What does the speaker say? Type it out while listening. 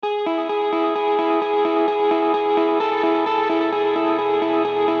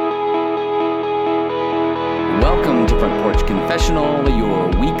Porch Confessional, your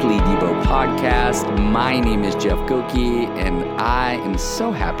weekly Devo podcast. My name is Jeff Goki, and I am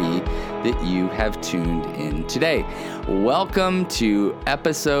so happy that you have tuned in today. Welcome to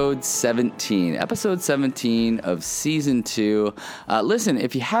episode 17 of season 2. Listen,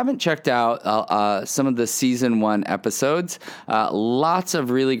 if you haven't checked out some of the season 1 episodes, lots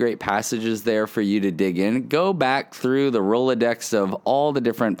of really great passages there for you to dig in. Go back through the Rolodex of all the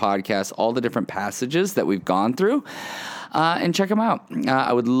different podcasts, all the different passages that we've gone through. And check them out.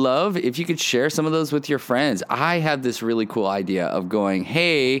 I would love if you could share some of those with your friends. I have this really cool idea of going,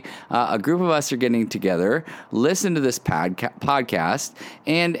 hey, a group of us are getting together, listen to this podcast,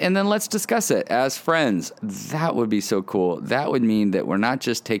 and then let's discuss it as friends. That would be so cool. That would mean that we're not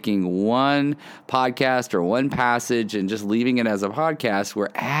just taking one podcast or one passage and just leaving it as a podcast.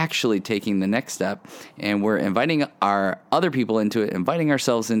 We're actually taking the next step, and we're inviting our other people into it, inviting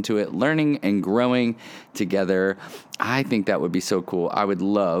ourselves into it, learning and growing together. I think that would be so cool. I would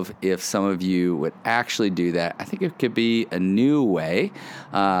love if some of you would actually do that. I think it could be a new way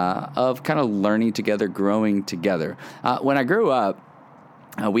of kind of learning together, growing together. When I grew up,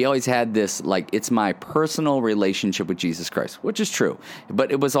 we always had this, like, it's my personal relationship with Jesus Christ, which is true. But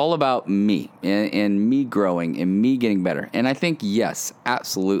it was all about me and me growing and me getting better. And I think, yes,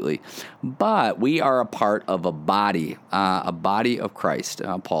 absolutely. But we are a part of a body of Christ,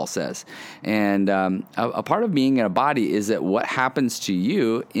 Paul says. And a part of being in a body is that what happens to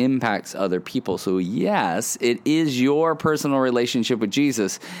you impacts other people. So, yes, it is your personal relationship with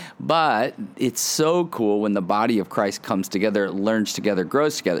Jesus. But it's so cool when the body of Christ comes together, learns together,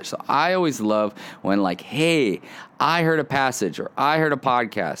 grows together. So I always love when, like, hey, I heard a passage or I heard a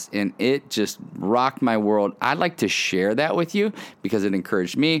podcast and it just rocked my world. I'd like to share that with you because it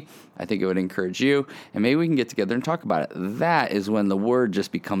encouraged me. I think it would encourage you, and maybe we can get together and talk about it. That is when the word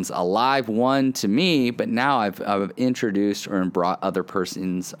just becomes alive, one, to me, but now I've introduced or brought other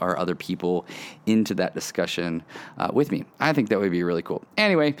persons or other people into that discussion with me. I think that would be really cool.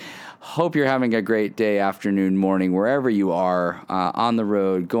 Anyway, hope you're having a great day, afternoon, morning, wherever you are, on the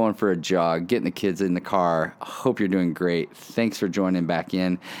road, going for a jog, getting the kids in the car. Hope you're doing great. Thanks for joining back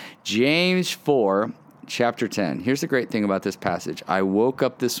in. James 4, Chapter 10. Here's the great thing about this passage. I woke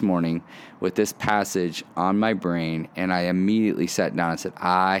up this morning with this passage on my brain, and I immediately sat down and said,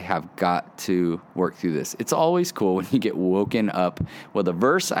 I have got to work through this. It's always cool when you get woken up with a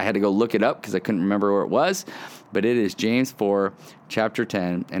verse. I had to go look it up because I couldn't remember where it was, but it is James 4, Chapter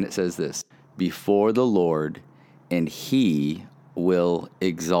 10, and it says this: before the Lord, and he will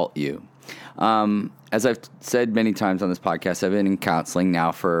exalt you. As I've said many times on this podcast, I've been in counseling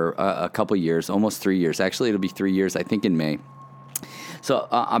now for a couple years, almost 3 years. Actually, it'll be 3 years, I think, in May. So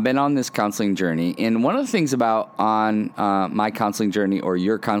I've been on this counseling journey, and one of the things about on my counseling journey or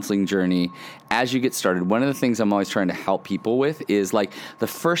your counseling journey as you get started, one of the things I'm always trying to help people with is, like, the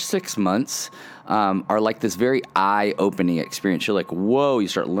first 6 months are like this very eye-opening experience. You're like, whoa, you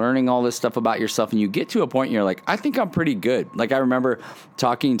start learning all this stuff about yourself, and you get to a point and you're like, I think I'm pretty good. Like, I remember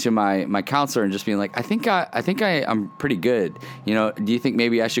talking to my counselor and just being like, I think I'm pretty good. You know, do you think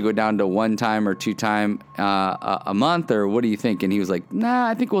maybe I should go down to 1 time or 2 time a month, or what do you think? And he was like, nah,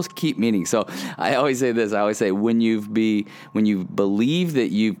 I think we'll keep meeting. So I always say this. I always say when you believe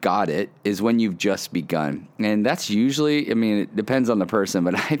that you've got it is when you've just begun. And that's usually, I mean, it depends on the person,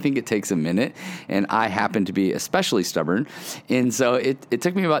 but I think it takes a minute. And I happen to be especially stubborn. And so it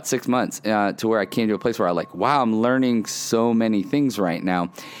took me about 6 months to where I came to a place where I like, wow, I'm learning so many things right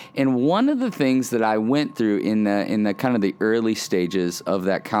now. And one of the things that I went through in the kind of the early stages of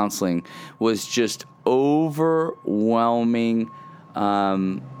that counseling was just overwhelming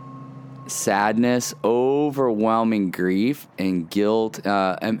sadness, overwhelming grief and guilt,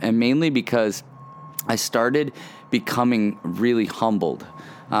 and mainly because I started becoming really humbled.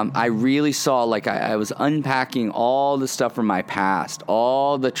 I really saw, like, I was unpacking all the stuff from my past,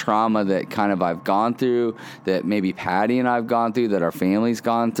 all the trauma that kind of I've gone through, that maybe Patty and I've gone through, that our family's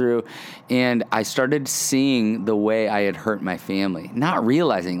gone through. And I started seeing the way I had hurt my family, not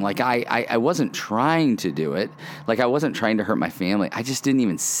realizing, like, I wasn't trying to do it. Like, I wasn't trying to hurt my family. I just didn't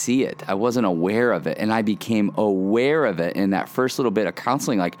even see it. I wasn't aware of it. And I became aware of it in that first little bit of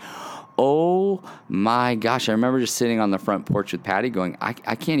counseling, like, oh my gosh, I remember just sitting on the front porch with Patty going, I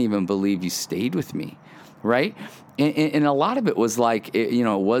can't even believe you stayed with me, right? And a lot of it was like,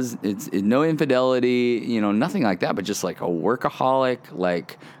 it's no infidelity, nothing like that, but just like a workaholic,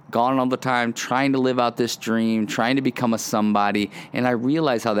 like gone all the time, trying to live out this dream, trying to become a somebody. And I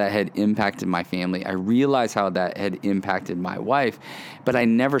realized how that had impacted my family. I realized how that had impacted my wife, but I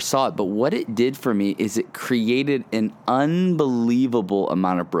never saw it. But what it did for me is it created an unbelievable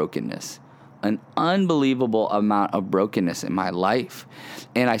amount of brokenness. an unbelievable amount of brokenness in my life.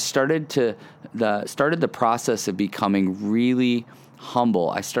 And I started the process of becoming really humble.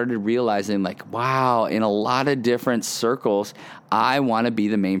 I started realizing like, wow, in a lot of different circles, I want to be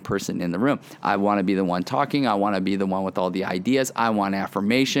the main person in the room. I want to be the one talking. I want to be the one with all the ideas. I want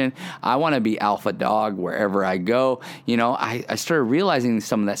affirmation. I want to be alpha dog wherever I go. I started realizing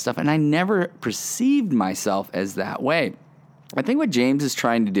some of that stuff, and I never perceived myself as that way. I think what James is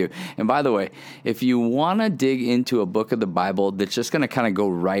trying to do, and by the way, if you want to dig into a book of the Bible that's just going to kind of go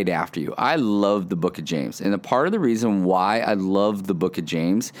right after you, I love the book of James. And a part of the reason why I love the book of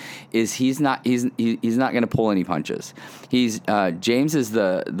James is he's not going to pull any punches. James is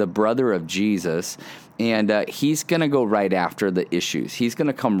the brother of Jesus, and he's going to go right after the issues. He's going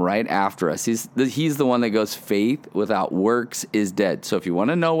to come right after us. He's the one that goes, faith without works is dead. So if you want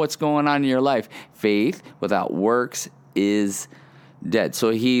to know what's going on in your life, faith without works is dead. So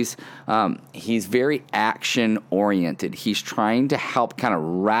he's very action oriented. He's trying to help kind of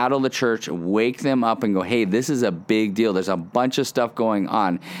rattle the church, wake them up and go, hey, this is a big deal. There's a bunch of stuff going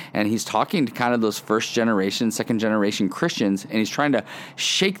on. And he's talking to kind of those first generation, second generation Christians, and he's trying to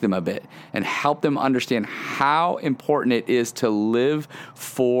shake them a bit and help them understand how important it is to live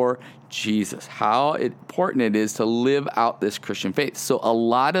for Jesus, how important it is to live out this Christian faith. So a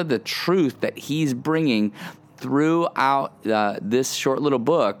lot of the truth that he's bringing throughout this short little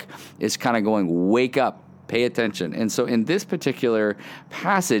book is kind of going, wake up, pay attention. And so in this particular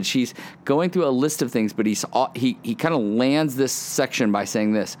passage, he's going through a list of things, but he kind of lands this section by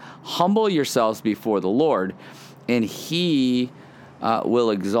saying this: humble yourselves before the Lord, and he will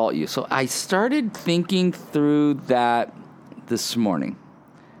exalt you. So I started thinking through that this morning.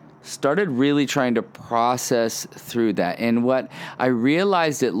 Started really trying to process through that. And what I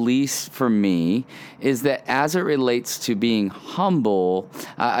realized, at least for me, is that as it relates to being humble,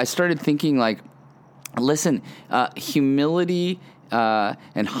 I started thinking like, listen, humility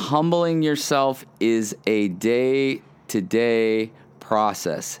and humbling yourself is a day-to-day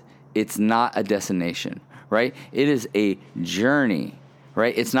process. It's not a destination, right? It is a journey.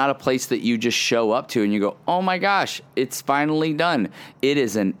 Right? It's not a place that you just show up to and you go, oh my gosh, it's finally done. It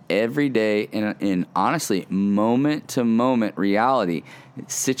is an everyday and honestly, moment-to-moment reality,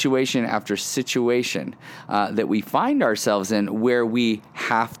 situation after situation that we find ourselves in, where we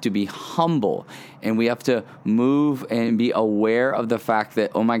have to be humble and we have to move and be aware of the fact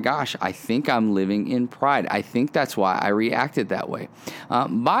that, oh my gosh, I think I'm living in pride. I think that's why I reacted that way.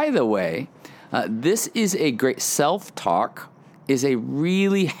 By the way, this is a great self-talk, is a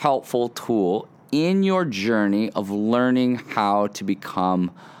really helpful tool in your journey of learning how to become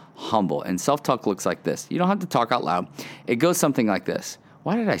humble. And self-talk looks like this. You don't have to talk out loud. It goes something like this.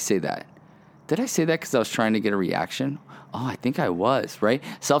 Why did I say that? Did I say that because I was trying to get a reaction? Oh, I think I was, right?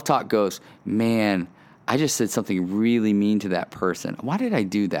 Self-talk goes, man, I just said something really mean to that person. Why did I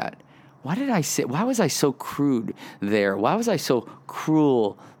do that? Why was I so crude there? Why was I so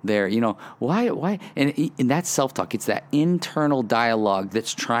cruel there? Why? And that's self-talk. It's that internal dialogue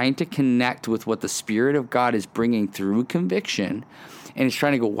that's trying to connect with what the Spirit of God is bringing through conviction. And it's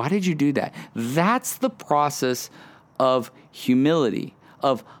trying to go, why did you do that? That's the process of humility,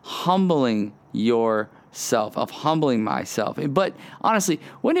 of humbling yourself, of humbling myself. But honestly,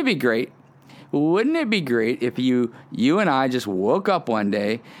 wouldn't it be great? Wouldn't it be great if you and I just woke up one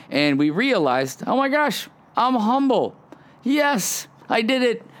day and we realized, oh my gosh, I'm humble. Yes, I did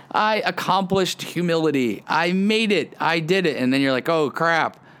it. I accomplished humility. I made it. I did it. And then you're like, oh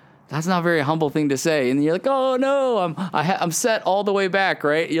crap, that's not a very humble thing to say. And you're like, oh no, I'm set all the way back,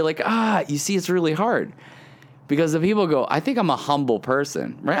 right? You're like, you see, it's really hard. Because the people go, I think I'm a humble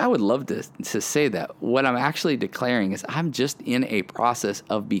person, right? I would love to say that. What I'm actually declaring is I'm just in a process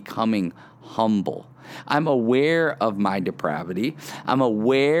of becoming humble. I'm aware of my depravity. I'm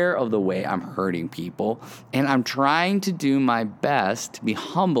aware of the way I'm hurting people. And I'm trying to do my best to be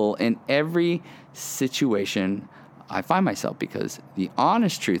humble in every situation I find myself. Because the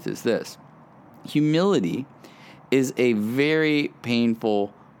honest truth is this: humility is a very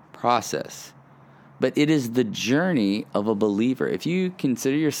painful process. But it is the journey of a believer. If you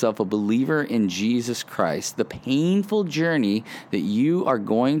consider yourself a believer in Jesus Christ, the painful journey that you are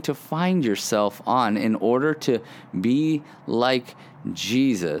going to find yourself on in order to be like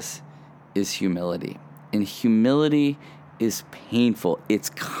Jesus is humility. And humility is painful. It's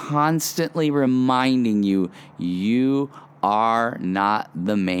constantly reminding you, you are not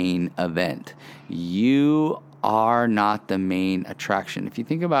the main event. You are not the main attraction. If you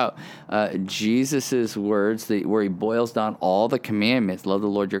think about Jesus's words, where he boils down all the commandments: love the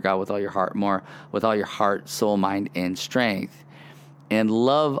Lord your God with all your heart, soul, mind, and strength, and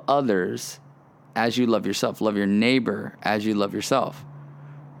love others as you love yourself. Love your neighbor as you love yourself,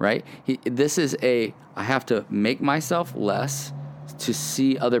 right? This is I have to make myself less to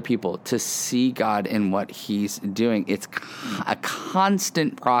see other people, to see God in what he's doing. It's a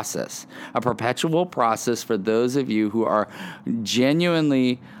constant process, a perpetual process for those of you who are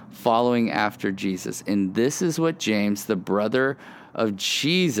genuinely following after Jesus. And this is what James, the brother of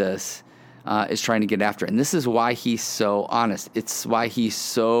Jesus, is trying to get after. And this is why he's so honest. It's why he's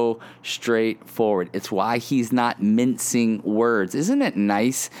so straightforward. It's why he's not mincing words. Isn't it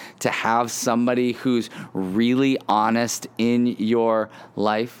nice to have somebody who's really honest in your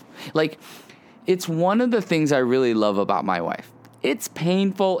life? Like, it's one of the things I really love about my wife. It's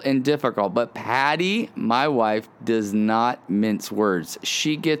painful and difficult, but Patty, my wife, does not mince words.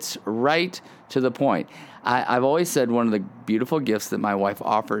 She gets right to the point. I've always said one of the beautiful gifts that my wife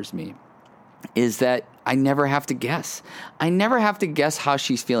offers me is that I never have to guess. I never have to guess how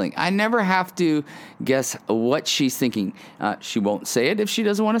she's feeling. I never have to guess what she's thinking. She won't say it if she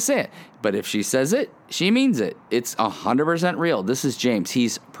doesn't want to say it. But if she says it, she means it. It's 100% real. This is James.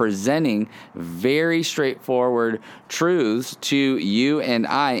 He's presenting very straightforward truths to you and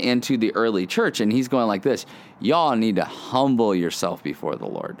I and to the early church. And he's going like this: y'all need to humble yourself before the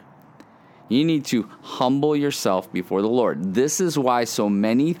Lord. You need to humble yourself before the Lord. This is why so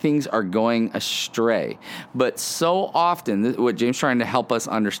many things are going astray. But so often, what James is trying to help us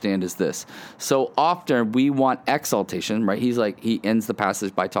understand is this. So often we want exaltation, right? He ends the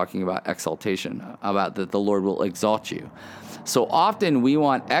passage by talking about exaltation, about that the Lord will exalt you. So often we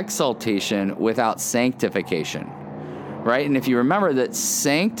want exaltation without sanctification, right? And if you remember that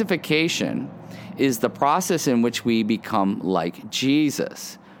sanctification is the process in which we become like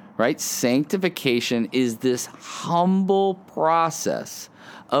Jesus. Right? Sanctification is this humble process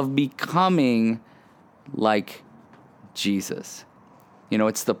of becoming like Jesus. You know,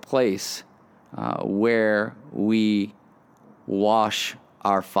 it's the place where we wash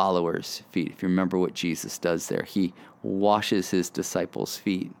our followers' feet. If you remember what Jesus does there, he washes his disciples'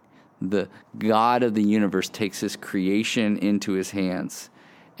 feet. The God of the universe takes his creation into his hands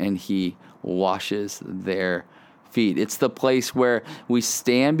and he washes their feet. It's the place where we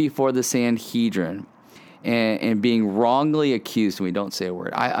stand before the Sanhedrin and being wrongly accused and we don't say a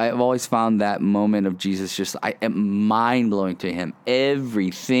word. I've always found that moment of Jesus just mind-blowing to him.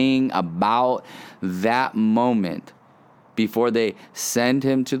 Everything about that moment before they send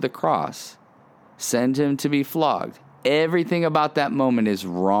him to the cross, send him to be flogged, everything about that moment is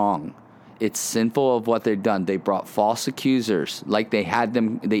wrong. It's sinful of what they've done. They brought false accusers, like they had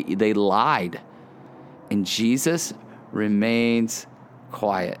them, they lied. And Jesus remains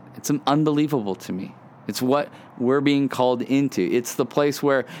quiet. It's unbelievable to me. It's what we're being called into. It's the place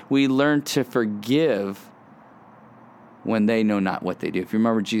where we learn to forgive when they know not what they do. If you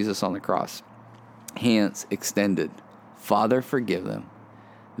remember Jesus on the cross, hands extended. Father, forgive them.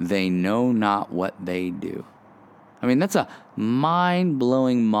 They know not what they do. I mean, that's a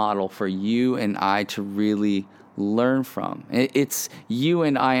mind-blowing model for you and I to really learn from. It's you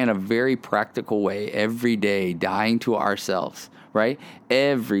and I in a very practical way every day, dying to ourselves, right?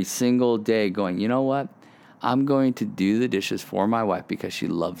 Every single day going, you know what? I'm going to do the dishes for my wife because she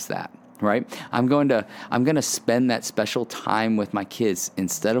loves that, right? I'm going to spend that special time with my kids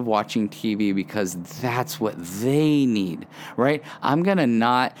instead of watching TV because that's what they need, right? I'm going to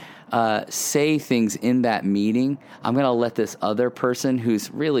not say things in that meeting. I'm going to let this other person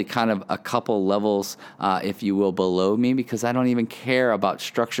who's really kind of a couple levels, if you will, below me, because I don't even care about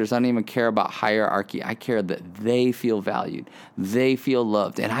structures. I don't even care about hierarchy. I care that they feel valued. They feel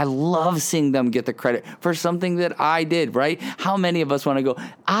loved. And I love seeing them get the credit for something that I did, right? How many of us want to go,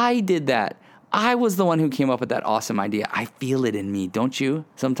 I did that. I was the one who came up with that awesome idea. I feel it in me, don't you?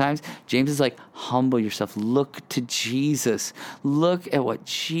 Sometimes James is like, humble yourself. Look to Jesus. Look at what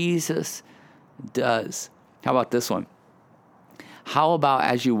Jesus does. How about this one? How about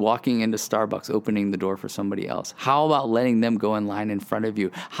as you walking into Starbucks, opening the door for somebody else? How about letting them go in line in front of you?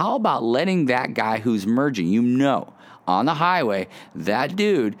 How about letting that guy who's merging, on the highway, that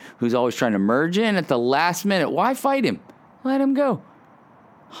dude who's always trying to merge in at the last minute, why fight him? Let him go.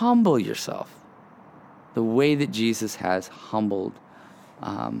 Humble yourself. The way that Jesus has humbled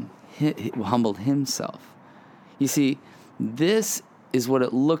himself. You see, this is what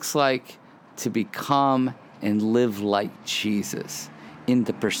it looks like to become and live like Jesus in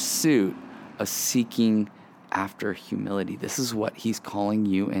the pursuit of seeking after humility. This is what he's calling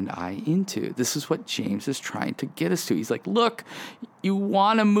you and I into. This is what James is trying to get us to. He's like, look, you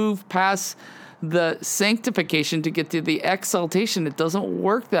want to move past the sanctification to get to the exaltation. It doesn't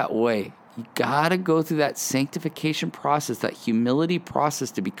work that way. You got to go through that sanctification process, that humility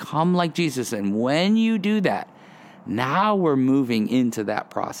process to become like Jesus. And when you do that, now we're moving into that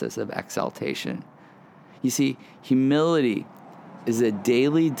process of exaltation. You see, humility is a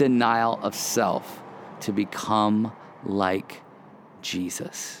daily denial of self to become like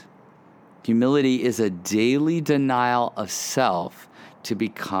Jesus. Humility is a daily denial of self to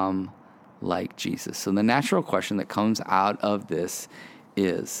become like Jesus. So the natural question that comes out of this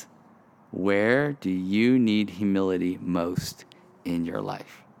is, where do you need humility most in your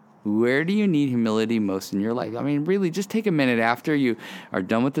life? Where do you need humility most in your life? I mean, really, just take a minute after you are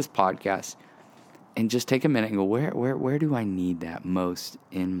done with this podcast and just take a minute and go, where do I need that most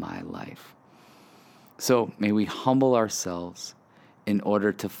in my life? So may we humble ourselves in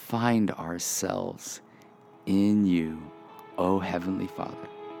order to find ourselves in you, O Heavenly Father.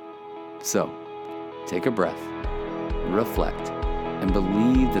 So take a breath, reflect, and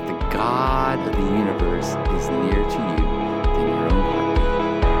believe that the God of the universe is nearer to you than your own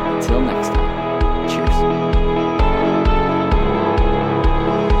heart. Until next time.